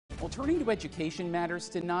Well, turning to education matters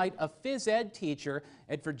tonight, a phys ed teacher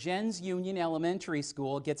at Vergennes Union Elementary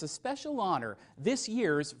School gets a special honor, this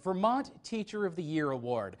year's Vermont Teacher of the Year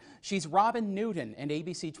Award. She's Robyn Newton, and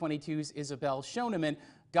ABC 22's Isabel Schoeneman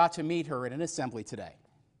got to meet her at an assembly today.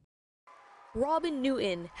 Robyn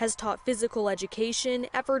Newton has taught physical education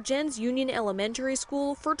at Vergennes Union Elementary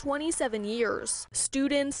School for 27 years.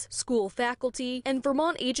 Students, school faculty, and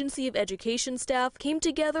Vermont Agency of Education staff came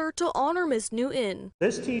together to honor Miss Newton.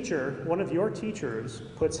 This teacher, one of your teachers,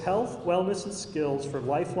 puts health, wellness, and skills for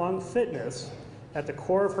lifelong fitness at the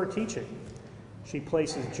core of her teaching. She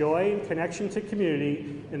places joy and connection to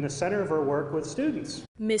community in the center of her work with students.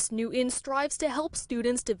 Miss Newton strives to help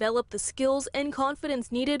students develop the skills and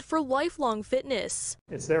confidence needed for lifelong fitness.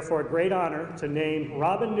 It's therefore a great honor to name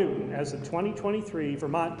Robyn Newton as the 2023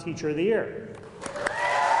 Vermont Teacher of the Year.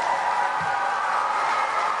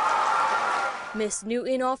 Miss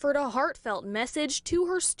Newton offered a heartfelt message to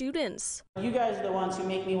her students. You guys are the ones who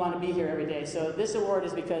make me want to be here every day, so this award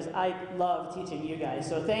is because I love teaching you guys,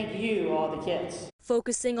 so thank you, all the kids.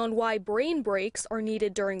 Focusing on why brain breaks are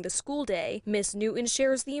needed during the school day, Miss Newton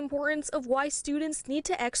shares the importance of why students need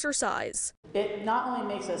to exercise. It not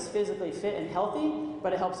only makes us physically fit and healthy,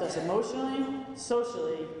 but it helps us emotionally,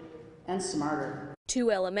 socially, and smarter. Two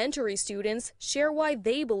elementary students share why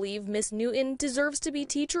they believe Miss Newton deserves to be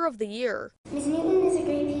Teacher of the Year. Miss Newton is a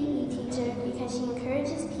great PE teacher because she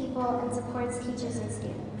encourages people and supports teachers and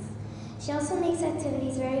students. She also makes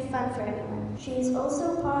activities very fun for everyone. She is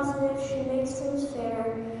also positive, she makes things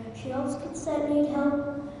fair, she helps kids that need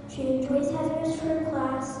help, she enjoys having us for her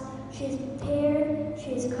class, she is prepared,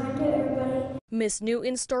 she is kind to everybody. Miss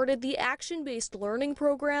Newton started the action-based learning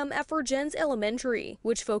program at Vergennes Elementary,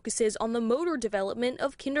 which focuses on the motor development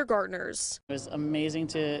of kindergartners. It was amazing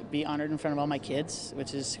to be honored in front of all my kids,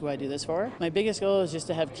 which is who I do this for. My biggest goal is just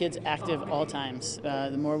to have kids active all times.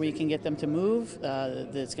 The more we can get them to move,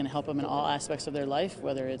 that's going to help them in all aspects of their life,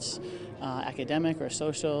 whether it's academic or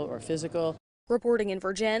social or physical. Reporting in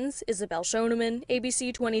Vergennes, Isabel Schoeneman,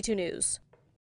 ABC 22 News.